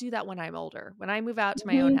 like, I'll do that when I'm older. When I move out to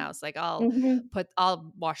my own Mhm. house, like Mhm.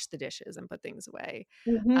 I'll wash the dishes and put things away.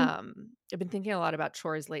 Mhm. I've been thinking a lot about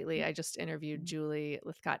chores lately. I just interviewed Julie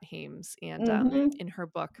Lithcott-Hames, and Mhm. in her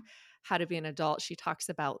book, How to Be an Adult, she talks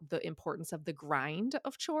about the importance of the grind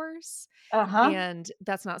of chores. Uh-huh. And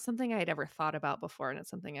that's not something I had ever thought about before. And it's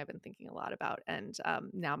something I've been thinking a lot about. And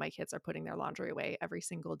now my kids are putting their laundry away every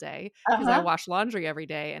single day because I Uh-huh. wash laundry every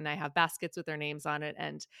day and I have baskets with their names on it.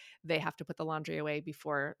 And they have to put the laundry away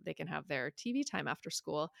before they can have their TV time after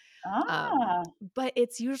school. Ah. But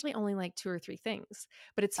it's usually only like two or three things.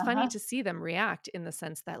 But it's funny Uh-huh. to see them react in the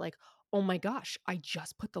sense that, like, oh my gosh, I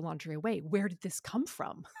just put the laundry away. Where did this come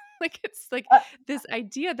from? Like, it's like Uh, this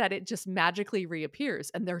idea that it just magically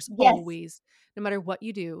reappears. And there's yes. always, no matter what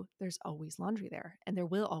you do, there's always laundry there. And there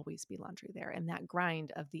will always be laundry there. And that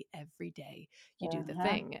grind of the everyday you do the Uh-huh.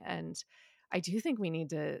 thing. And I do think we need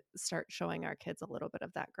to start showing our kids a little bit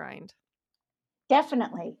of that grind.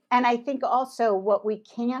 Definitely. And I think also what we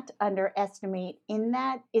can't underestimate in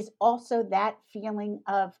that is also that feeling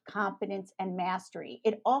of competence and mastery.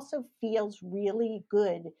 It also feels really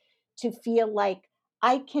good to feel like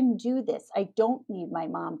I can do this. I don't need my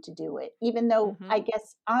mom to do it. Even though Hmm. I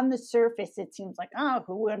guess on the surface it seems like, oh,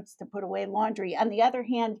 who wants to put away laundry? On the other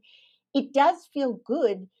hand, it does feel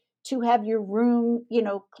good to have your room,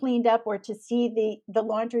 cleaned up, or to see the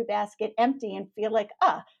laundry basket empty and feel like,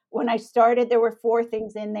 when I started, there were 4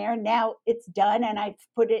 things in there. Now it's done and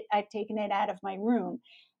I've taken it out of my room.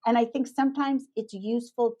 And I think sometimes it's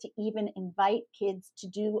useful to even invite kids to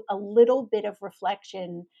do a little bit of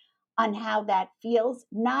reflection on how that feels,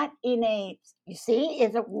 not in a, you see,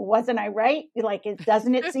 wasn't I right? Like,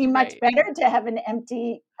 doesn't it seem much Right. better to have an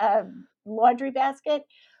empty laundry basket?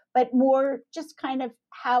 But more just kind of,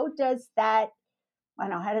 how does that, I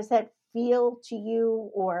don't know, how does that feel to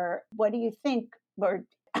you? Or what do you think? Or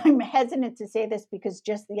I'm hesitant to say this because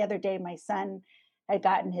just the other day, my son had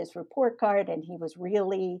gotten his report card and he was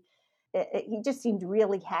really, he just seemed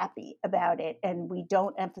really happy about it. And we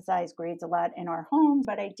don't emphasize grades a lot in our home,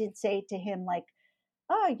 but I did say to him, like,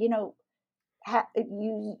 oh,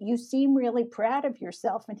 you seem really proud of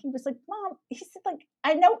yourself. And he was like, Mom, he said, like,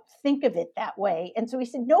 I don't think of it that way. And so he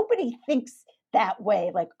said, nobody thinks that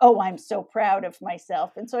way, like, oh, I'm so proud of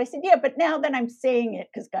myself. And so I said, yeah, but now that I'm saying it,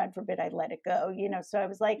 because God forbid I let it go, so I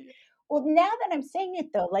was like, Yeah. well, now that I'm saying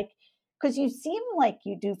it though, like, because you seem like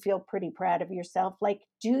you do feel pretty proud of yourself, like,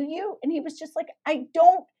 do you? And he was just like, I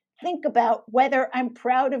don't think about whether I'm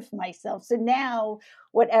proud of myself. So now,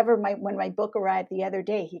 whatever, when my book arrived the other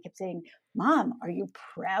day, he kept saying, Mom, are you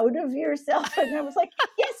proud of yourself? And I was like,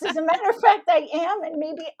 yes, as a matter of fact, I am. And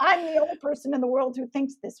maybe I'm the only person in the world who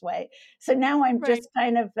thinks this way. So now I'm Right. just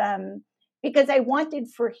kind of, because I wanted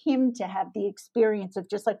for him to have the experience of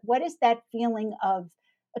just like, what is that feeling of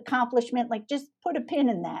accomplishment? Like, just put a pin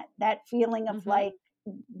in that feeling of Hmm. like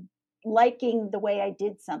liking the way I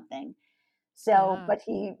did something. So, Yeah. but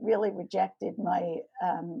he really rejected my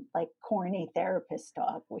like corny therapist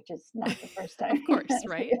talk, which is not the first time. Of course,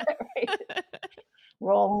 right? Right?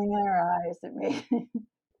 Rolling their eyes at me.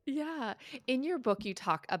 Yeah. In your book, you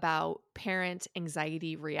talk about parent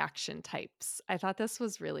anxiety reaction types. I thought this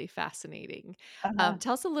was really fascinating. Uh-huh.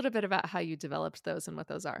 Tell us a little bit about how you developed those and what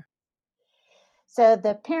those are. So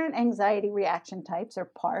the parent anxiety reaction types, or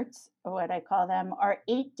parts, or what I call them, are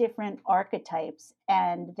 8 different archetypes,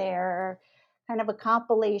 and they're kind of a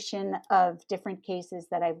compilation of different cases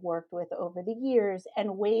that I've worked with over the years,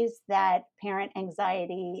 and ways that parent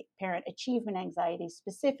anxiety, parent achievement anxiety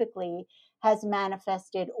specifically, has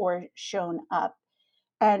manifested or shown up.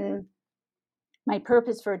 And my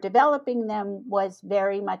purpose for developing them was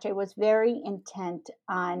I was very intent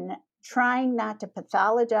on trying not to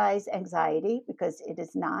pathologize anxiety, because it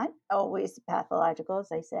is not always pathological,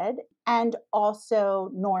 as I said, and also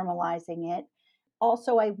normalizing it.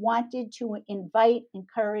 Also, I wanted to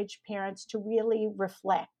encourage parents to really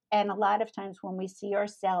reflect. And a lot of times when we see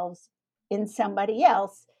ourselves in somebody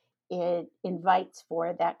else, it invites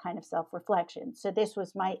for that kind of self reflection. So, this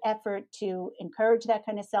was my effort to encourage that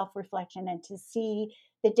kind of self reflection and to see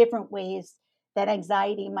the different ways that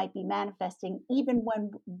anxiety might be manifesting, even when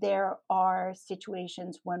there are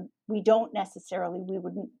situations when we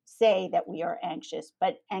wouldn't say that we are anxious,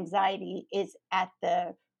 but anxiety is at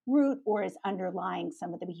the root or is underlying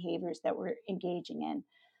some of the behaviors that we're engaging in.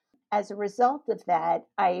 As a result of that,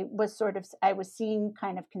 I was seeing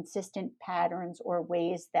kind of consistent patterns or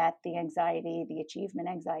ways that the achievement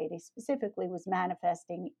anxiety specifically, was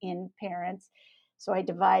manifesting in parents. So I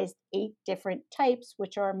devised 8 different types,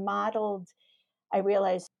 which are modeled. I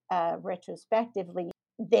realized retrospectively,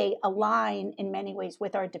 they align in many ways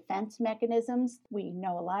with our defense mechanisms. We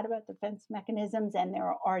know a lot about defense mechanisms, and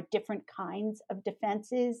there are different kinds of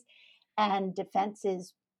defenses. And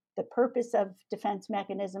the purpose of defense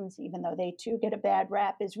mechanisms, even though they too get a bad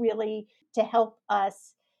rap, is really to help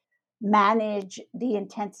us manage the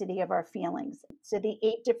intensity of our feelings. So the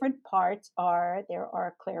 8 different parts there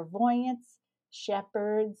are clairvoyants,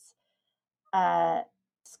 shepherds, uh,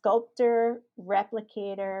 sculptor,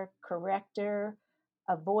 replicator, corrector,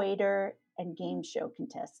 avoider, and game show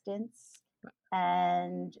contestants,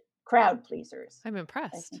 and crowd pleasers. I'm I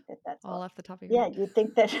impressed. think that's All all. off the top of your Yeah, head.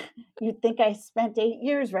 you'd think I spent 8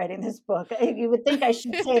 years writing this book. You would think I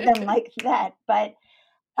should say them like that, but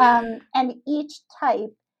and each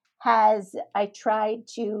type I tried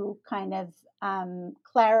to kind of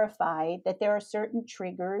clarify that there are certain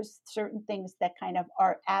triggers, certain things that kind of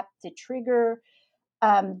are apt to trigger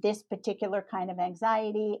this particular kind of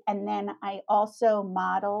anxiety. And then I also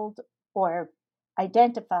modeled or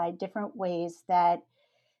identified different ways that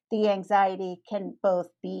the anxiety can both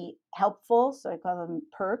be helpful, so I call them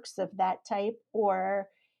perks of that type, or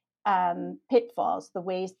pitfalls, the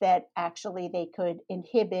ways that actually they could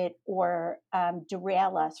inhibit or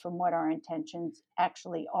derail us from what our intentions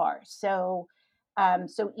actually are. So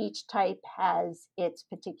each type has its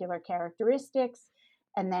particular characteristics,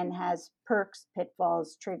 and then has perks,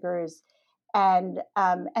 pitfalls, triggers, and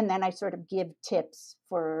then I sort of give tips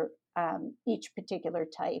for each particular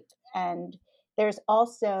type. And there's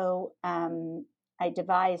also I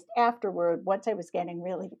devised afterward, once I was getting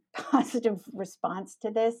really positive response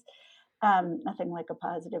to this, nothing like a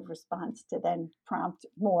positive response to then prompt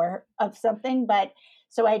more of something. But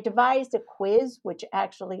so I devised a quiz, which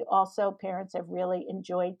actually also parents have really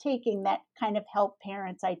enjoyed taking, that kind of help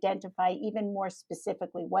parents identify even more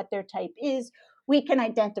specifically what their type is. We can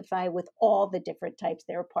identify with all the different types.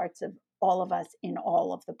 There are parts of all of us in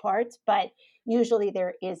all of the parts, but usually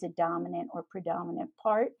there is a dominant or predominant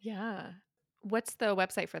part. Yeah. What's the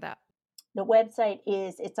website for that?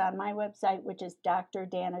 It's on my website, which is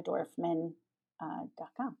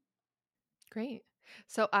drdanadorfman.com. Great.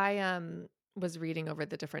 So I was reading over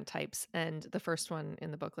the different types, and the first one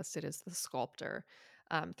in the book listed is the sculptor.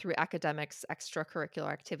 Through academics,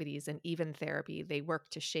 extracurricular activities, and even therapy, they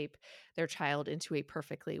work to shape their child into a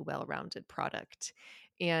perfectly well rounded product.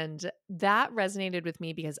 And that resonated with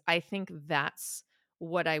me because I think that's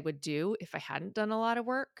what I would do if I hadn't done a lot of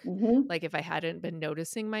work. Mm-hmm. Like if I hadn't been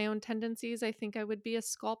noticing my own tendencies, I think I would be a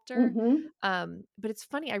sculptor. Mm-hmm. But it's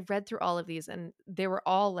funny, I read through all of these and they were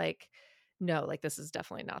all like, no, like this is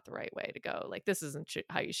definitely not the right way to go. Like this isn't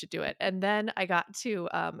how you should do it. And then I got to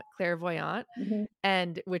clairvoyant, Mm-hmm.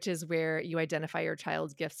 and which is where you identify your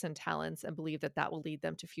child's gifts and talents and believe that that will lead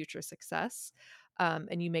them to future success.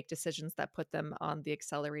 And you make decisions that put them on the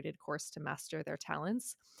accelerated course to master their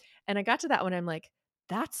talents. And I got to that one. I'm like,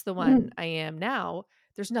 that's the one I am now.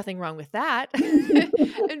 There's nothing wrong with that.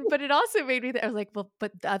 But it also made me, I was like, well,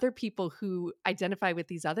 but the other people who identify with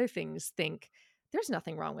these other things think there's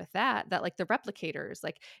nothing wrong with that. That like the replicators,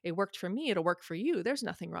 like it worked for me, it'll work for you. There's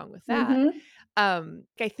nothing wrong with that. Mm-hmm.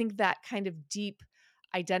 I think that kind of deep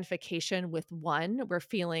identification with one, we're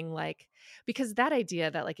feeling like, because that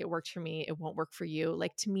idea that like it worked for me, it won't work for you,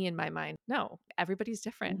 like to me in my mind, no, everybody's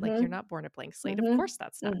different. Like you're Mm-hmm. not born a blank slate. Of Mm-hmm. course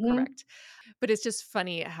that's not Mm-hmm. correct. But it's just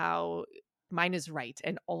funny how mine is right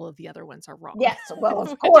and all of the other ones are wrong, Yes, well, of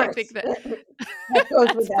which I think course. that That goes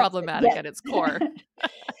that's without saying. problematic Yes. at its core.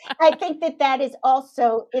 I think that is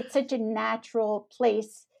also, it's such a natural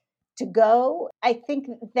place to go. I think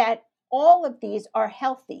that all of these are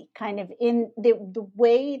healthy, kind of in the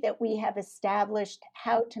way that we have established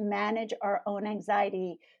how to manage our own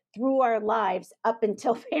anxiety through our lives up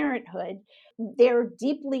until parenthood. They're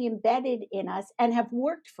deeply embedded in us and have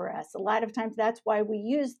worked for us. A lot of times that's why we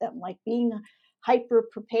use them, like being hyper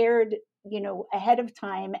prepared, ahead of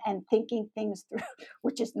time and thinking things through,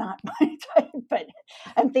 which is not my type, but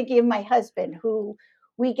I'm thinking of my husband, who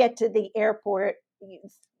we get to the airport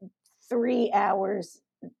 3 hours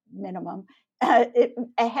minimum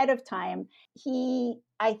ahead of time. He,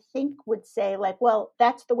 I think, would say, like, well,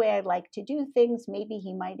 that's the way I like to do things. Maybe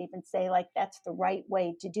he might even say, like, that's the right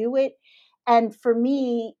way to do it. And for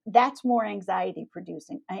me, that's more anxiety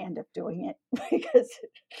producing. I end up doing it because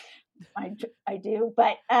I do.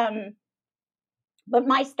 But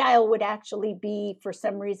my style would actually be, for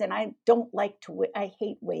some reason, I don't like to, I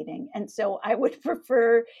hate waiting. And so I would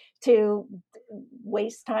prefer to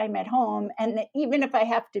waste time at home. And even if I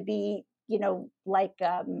have to be, like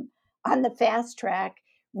on the fast track,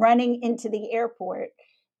 running into the airport,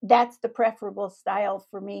 that's the preferable style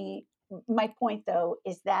for me. My point, though,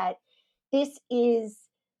 is that this is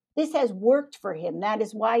this has worked for him. That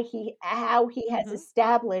is why how he has Hmm.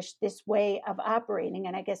 established this way of operating.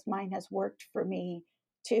 And I guess mine has worked for me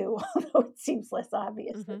too, although it seems less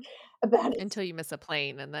obvious Hmm. about it. Until you miss a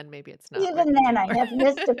plane, and then maybe it's not Even working then, I anymore. have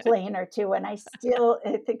missed a plane or two, and I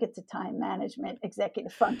think it's a time management,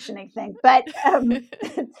 executive functioning thing. But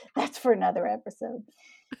that's for another episode.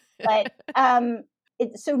 But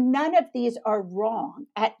so none of these are wrong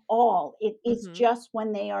at all. It is Hmm. just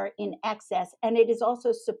when they are in excess. And it is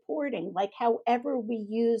also supporting, like, however we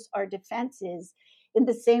use our defenses, in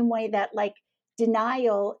the same way that, like,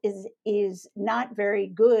 denial is not very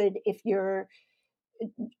good if you're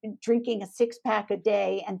drinking a six pack a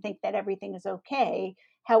day and think that everything is okay.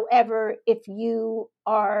 However, if you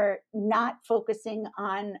are not focusing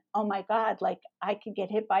on, oh my God, like, I could get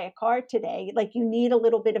hit by a car today, like, you need a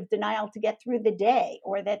little bit of denial to get through the day,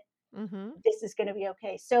 or that Hmm. this is going to be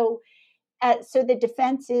okay. So the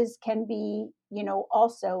defenses can be,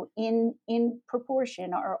 also in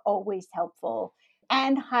proportion, are always helpful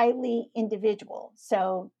and highly individual.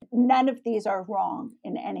 So none of these are wrong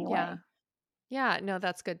in any Yeah. way. Yeah, no,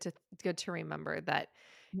 that's good to remember that,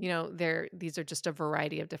 these are just a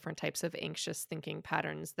variety of different types of anxious thinking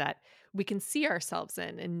patterns that we can see ourselves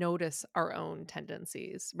in and notice our own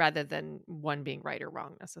tendencies rather than one being right or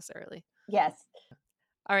wrong necessarily. Yes.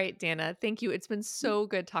 All right, Dana, thank you. It's been so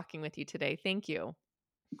good talking with you today. Thank you.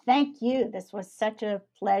 Thank you. This was such a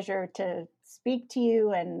pleasure to speak to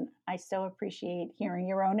you, and I so appreciate hearing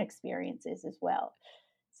your own experiences as well.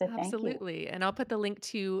 So thank you. Absolutely. And I'll put the link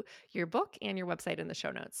to your book and your website in the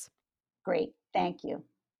show notes. Great. Thank you.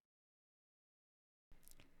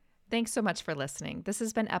 Thanks so much for listening. This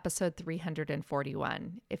has been episode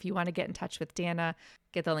 341. If you want to get in touch with Dana,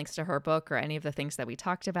 get the links to her book or any of the things that we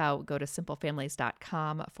talked about, go to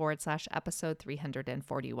simplefamilies.com/episode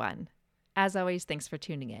 341. As always, thanks for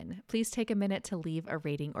tuning in. Please take a minute to leave a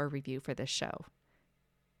rating or review for this show.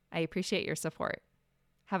 I appreciate your support.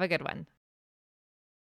 Have a good one.